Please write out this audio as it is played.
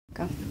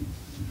America.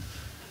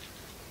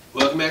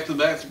 Welcome back to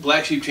the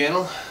Blacksheep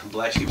channel,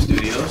 Blacksheep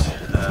Studios.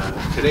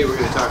 Today we're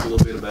going to talk a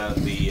little bit about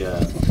the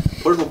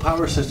portable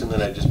power system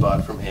that I just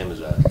bought from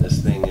Amazon.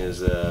 This thing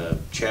is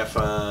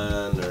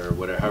Chafon, or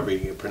whatever, however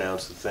you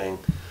pronounce the thing.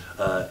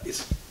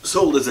 It's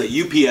sold as a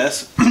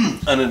UPS,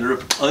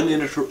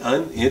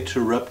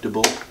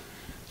 uninterruptible,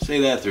 say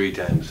that 3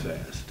 times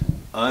fast,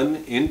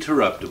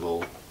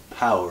 uninterruptible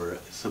power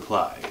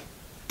supply.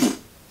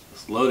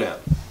 Slow down.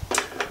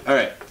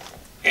 Alright,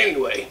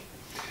 anyway.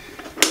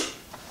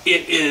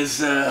 It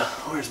is,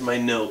 where's my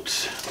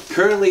notes?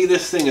 Currently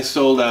this thing is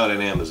sold out on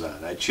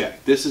Amazon. I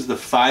checked. This is the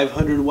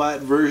 500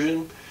 watt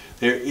version.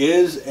 There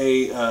is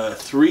a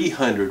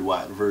 300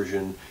 watt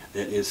version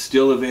that is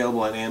still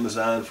available on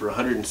Amazon for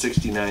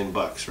 169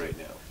 bucks right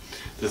now.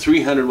 The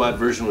 300 watt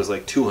version was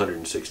like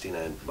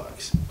 269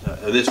 bucks.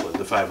 This one,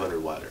 the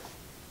 500 watter.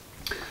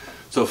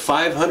 So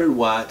 500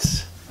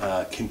 watts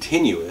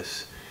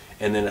continuous,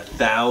 and then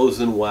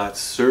 1,000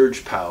 watts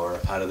surge power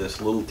out of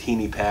this little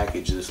teeny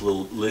package, this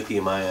little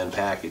lithium ion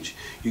package.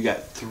 You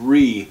got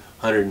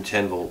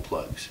 310 volt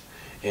plugs.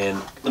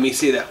 And let me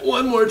say that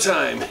one more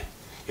time.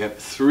 You have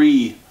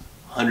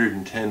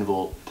 310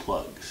 volt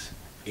plugs,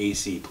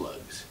 AC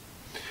plugs.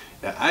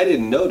 Now I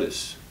didn't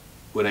notice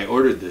when I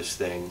ordered this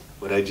thing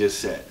what I just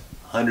said,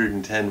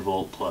 110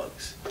 volt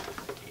plugs.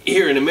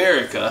 Here in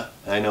America,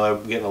 I know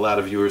I'm getting a lot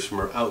of viewers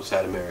from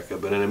outside America,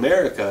 but in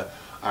America,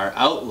 our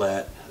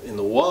outlet in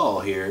the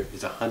wall here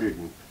is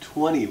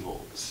 120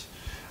 volts.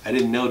 I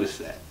didn't notice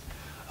that.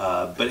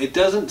 But it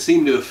doesn't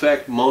seem to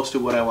affect most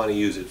of what I want to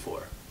use it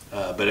for.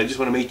 But I just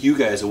want to make you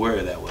guys aware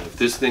of that one. If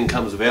this thing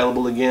comes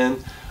available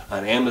again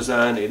on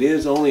Amazon, it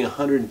is only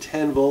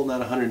 110 volt, not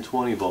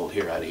 120 volt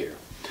here out of here.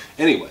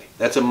 Anyway,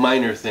 that's a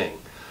minor thing.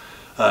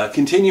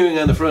 Continuing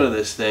on the front of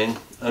this thing,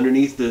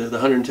 underneath the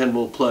 110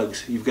 volt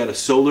plugs, you've got a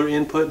solar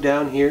input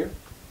down here.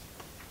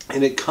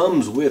 And it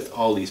comes with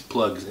all these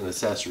plugs and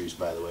accessories,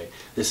 by the way.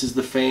 This is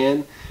the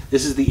fan.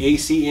 This is the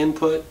AC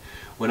input.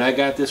 When I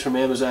got this from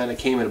Amazon, it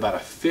came at about a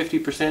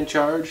 50%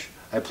 charge.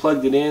 I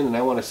plugged it in, and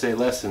I want to say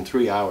less than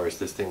 3 hours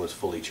this thing was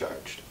fully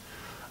charged.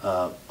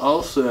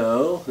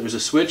 Also, there's a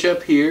switch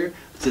up here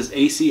that says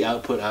AC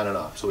output on and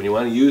off. So when you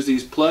want to use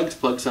these plugs,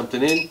 plug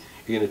something in,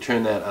 you're going to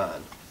turn that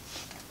on.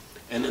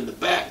 And then the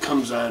back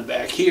comes on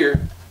back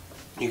here.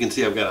 You can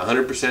see I've got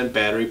 100%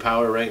 battery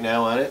power right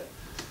now on it.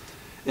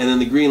 And then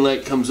the green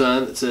light comes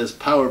on that says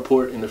power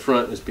port in the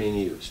front is being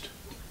used.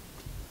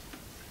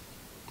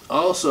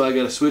 Also, I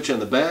got a switch on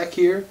the back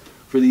here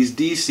for these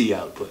DC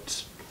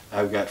outputs.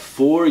 I've got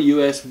 4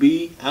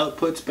 USB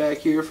outputs back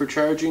here for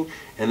charging,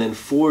 and then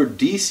 4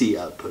 DC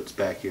outputs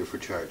back here for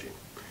charging.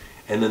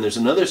 And then there's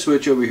another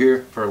switch over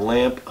here for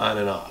lamp on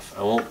and off.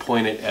 I won't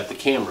point it at the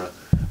camera,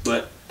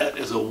 but that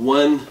is a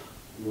 1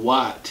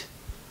 watt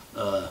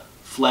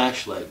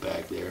flashlight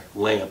back there,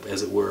 lamp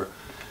as it were.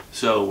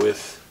 So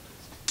with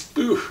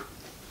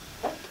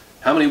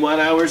how many watt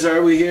hours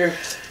are we here?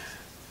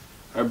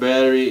 Our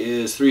battery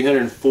is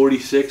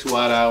 346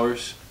 watt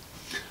hours.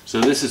 So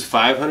this is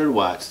 500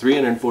 watts,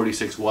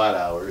 346 watt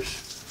hours.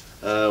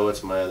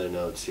 What's my other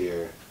notes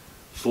here?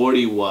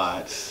 40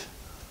 watts.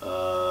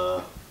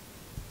 And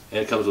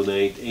it comes with an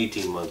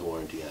 18-month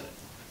warranty on it.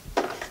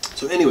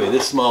 So anyway,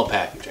 this small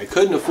package. I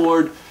couldn't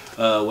afford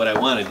what I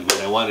wanted to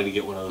get. I wanted to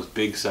get one of those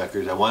big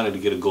suckers. I wanted to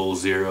get a Goal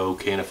Zero.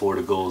 Can't afford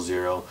a Goal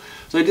Zero.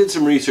 So I did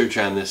some research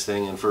on this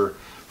thing, and for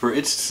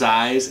its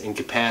size and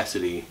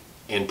capacity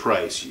and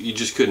price, you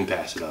just couldn't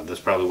pass it up. That's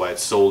probably why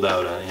it's sold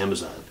out on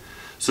Amazon.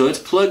 So it's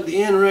plugged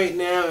in right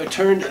now. I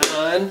turned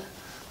on.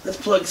 Let's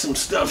plug some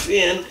stuff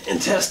in and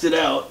test it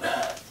out.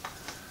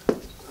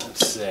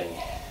 Let's see.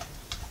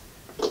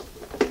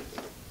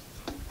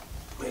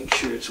 Make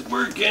sure it's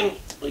working.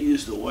 I'll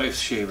use the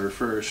wife's shaver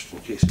first in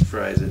case it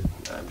fries it.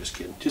 No, I'm just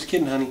kidding. Just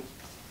kidding, honey.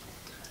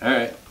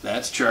 Alright,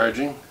 that's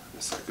charging.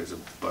 This sucker's a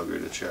bugger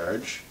to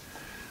charge.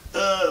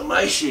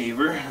 My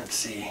shaver, let's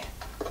see.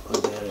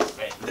 Plug that in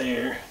right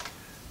there.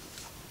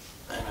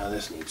 I know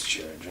this needs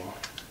charging.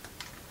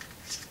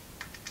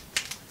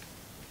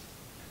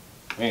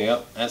 There you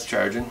go, that's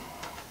charging.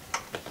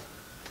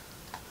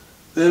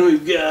 Then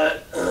we've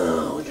got,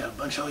 we got a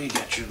bunch. Oh, you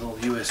got your little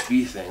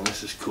USB thing.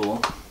 This is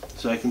cool.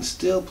 So I can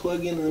still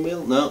plug in the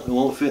middle. No, it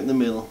won't fit in the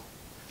middle.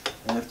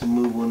 I have to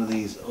move one of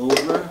these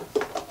over.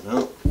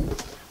 No,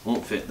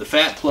 won't fit. The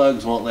fat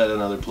plugs won't let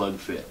another plug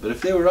fit. But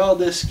if they were all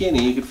this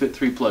skinny, you could fit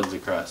 3 plugs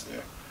across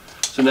there.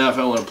 So now if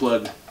I want to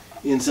plug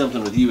in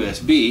something with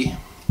USB,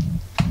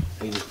 I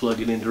can just plug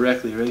it in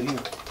directly right here.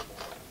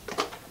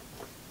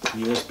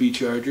 USB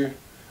charger.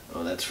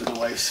 Oh, that's for the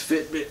wife's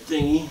Fitbit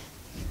thingy.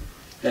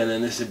 And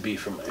then this would be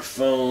for my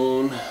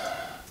phone,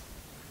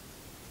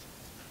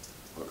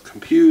 or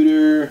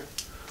computer,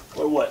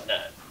 or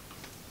whatnot.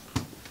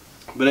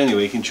 But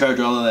anyway, you can charge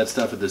all of that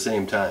stuff at the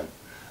same time.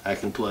 I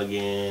can plug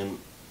in,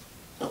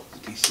 oh,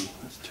 DC,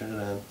 let's turn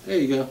it on. There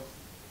you go.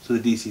 So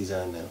the DC's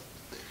on now.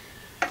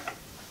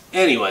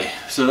 Anyway,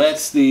 so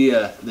that's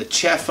the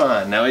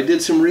Chafon. Now I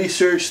did some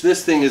research.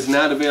 This thing is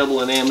not available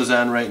on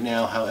Amazon right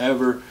now.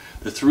 However,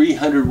 The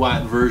 300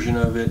 watt version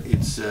of it,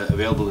 it's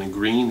available in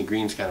green. The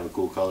green's kind of a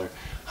cool color.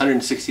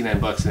 169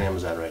 bucks on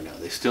Amazon right now.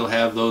 They still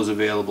have those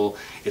available.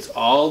 It's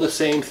all the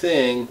same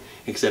thing,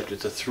 except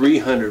it's a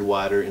 300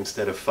 watter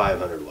instead of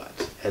 500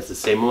 watts. It has the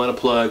same amount of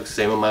plugs,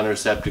 same amount of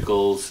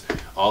receptacles,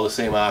 all the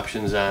same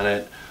options on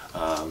it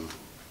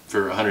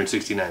for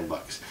 169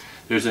 bucks.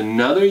 There's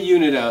another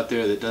unit out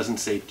there that doesn't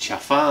say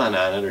Chafon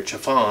on it, or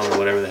Chafon, or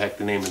whatever the heck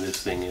the name of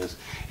this thing is.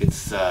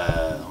 It's,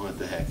 what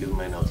the heck is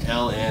my notes?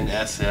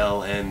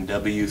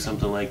 LNSLNW,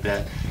 something like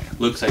that.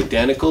 Looks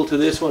identical to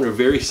this one, or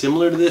very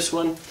similar to this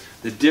one.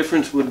 The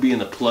difference would be in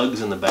the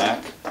plugs in the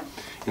back.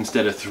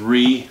 Instead of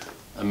 3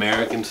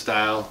 American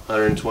style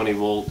 120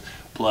 volt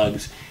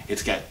plugs,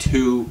 it's got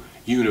 2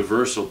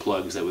 universal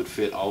plugs that would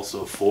fit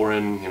also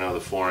foreign, you know,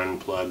 the foreign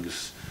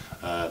plugs.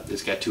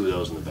 It's got 2 of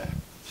those in the back.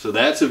 So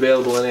that's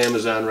available on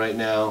Amazon right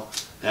now.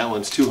 That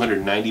one's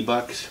 290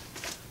 bucks.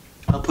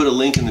 I'll put a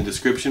link in the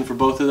description for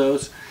both of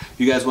those. If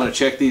you guys want to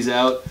check these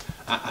out,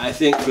 I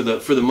think for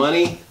the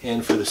money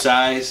and for the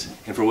size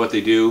and for what they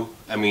do,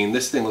 I mean,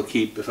 this thing will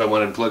keep, if I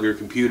wanted to plug your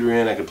computer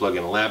in, I could plug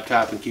in a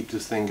laptop and keep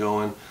this thing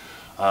going.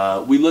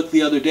 We looked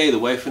the other day, the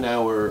wife and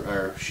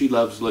I she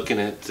loves looking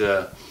at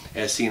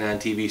as seen on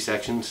TV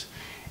sections,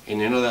 and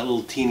you know that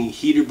little teeny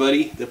heater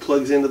buddy that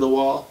plugs into the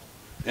wall?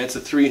 That's a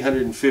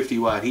 350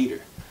 watt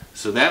heater.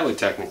 So that would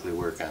technically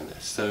work on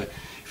this. So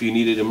if you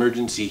needed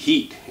emergency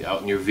heat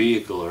out in your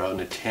vehicle or out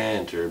in a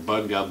tent or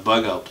bug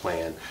out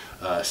plan,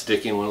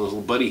 stick in one of those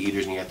little buddy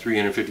heaters and you got a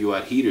 350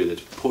 watt heater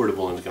that's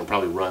portable and it's going to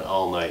probably run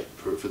all night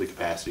for the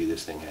capacity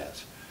this thing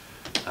has.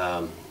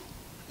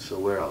 So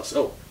where else?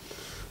 Oh,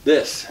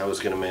 this I was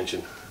going to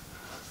mention.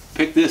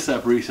 Picked this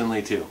up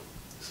recently too.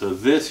 So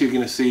this you're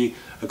going to see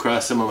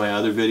across some of my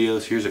other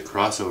videos. Here's a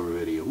crossover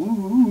video.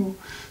 Woo-hoo.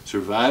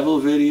 Survival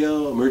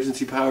video,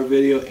 emergency power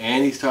video,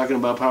 and he's talking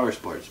about power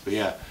sports. But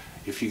yeah,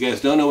 if you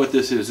guys don't know what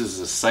this is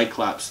a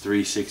Cyclops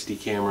 360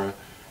 camera.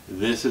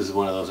 This is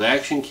one of those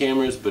action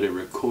cameras, but it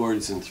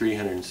records in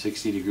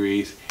 360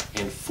 degrees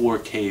and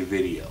 4K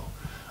video.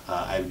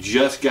 I've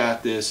just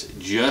got this,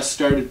 just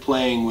started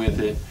playing with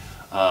it,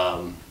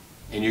 and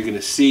you're going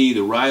to see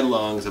the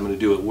ride-alongs I'm going to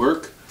do at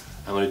work.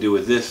 I'm going to do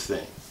with this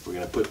thing. We're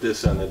going to put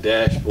this on the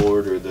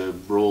dashboard or the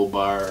roll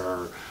bar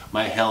or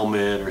my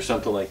helmet or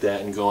something like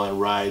that and go on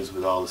rides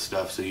with all the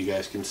stuff so you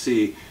guys can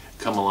see,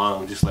 come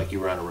along just like you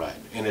were on a ride.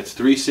 And it's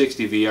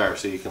 360 VR,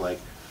 so you can like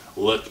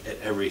look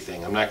at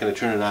everything. I'm not going to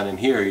turn it on in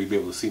here. You'd be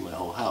able to see my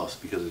whole house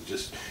because it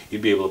just,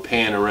 you'd be able to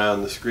pan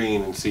around the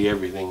screen and see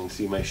everything and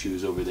see my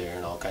shoes over there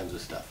and all kinds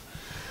of stuff.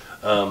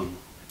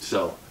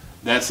 So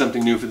that's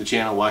something new for the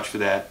channel. Watch for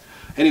that.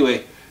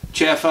 Anyway,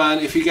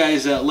 Chafon, if you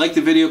guys like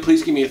the video,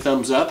 please give me a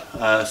thumbs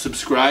up.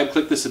 Subscribe,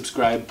 click the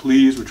subscribe,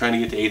 please. We're trying to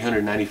get to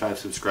 895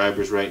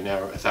 subscribers right now,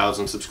 or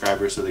 1,000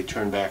 subscribers, so they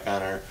turn back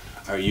on our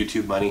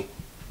YouTube money.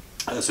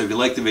 So if you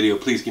like the video,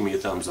 please give me a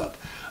thumbs up.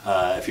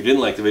 If you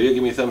didn't like the video,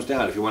 give me a thumbs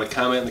down. If you want to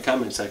comment in the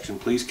comment section,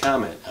 please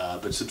comment.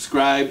 But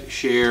subscribe,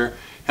 share,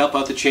 help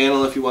out the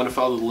channel if you want to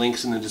follow the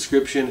links in the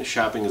description.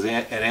 Shopping is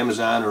at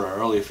Amazon or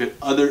our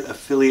other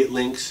affiliate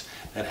links.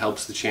 That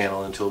helps the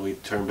channel until we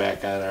turn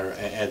back on our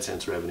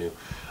AdSense revenue.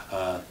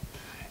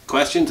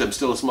 Questions? I'm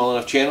still a small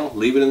enough channel.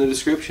 Leave it in the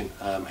description.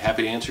 I'm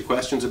happy to answer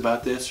questions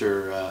about this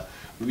or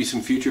maybe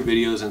some future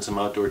videos and some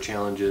outdoor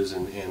challenges,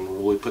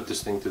 and we'll put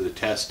this thing through the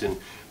test and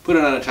put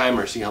it on a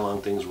timer, see how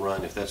long things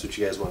run, if that's what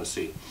you guys want to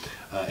see.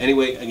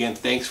 Anyway, again,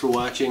 thanks for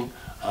watching,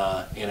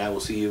 and I will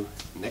see you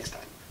next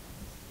time.